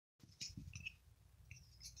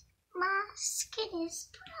My skin is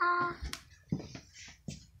dry.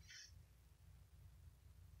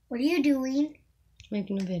 What are you doing?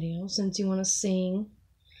 Making a video since you want to sing.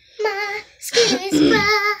 My skin is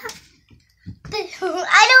dry.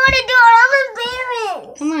 I don't want to do it. I'm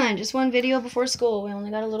embarrassed. Come on, just one video before school. We only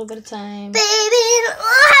got a little bit of time. Baby,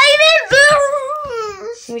 I didn't.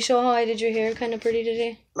 Can we show how I did your hair? Kind of pretty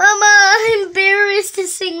today. Mama, I'm embarrassed to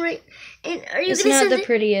sing right. And are you It's gonna not send the it?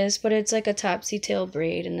 prettiest, but it's like a topsy tail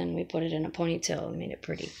braid, and then we put it in a ponytail and made it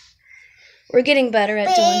pretty. We're getting better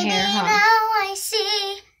at doing hair, huh? Now I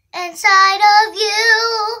see inside of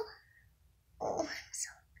you. Oh,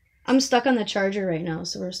 I'm stuck on the charger right now,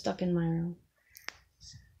 so we're stuck in my room.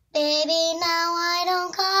 baby, now I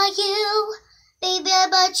don't got you. Baby,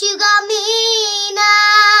 but you got me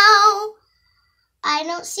now. I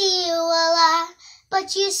don't see you a lot,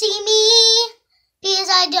 but you see me. Because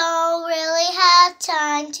I don't really have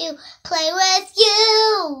time to play with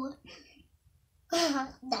you.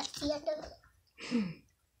 That's the end of it.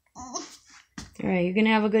 Alright, you gonna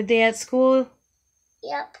have a good day at school?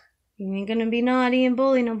 Yep. You ain't gonna be naughty and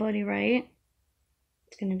bully nobody, right?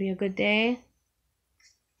 It's gonna be a good day.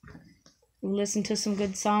 We listened to some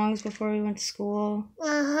good songs before we went to school.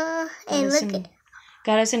 And look at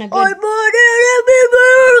Got us in a good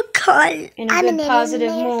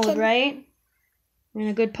positive mood, right? We're in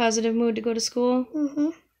a good positive mood to go to school?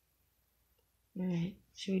 Alright.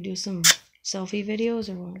 Should we do some selfie videos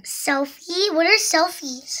or what? Selfie? What are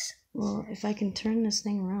selfies? Well, if I can turn this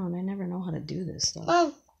thing around, I never know how to do this stuff.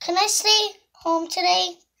 Mom, can I stay home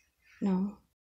today? No.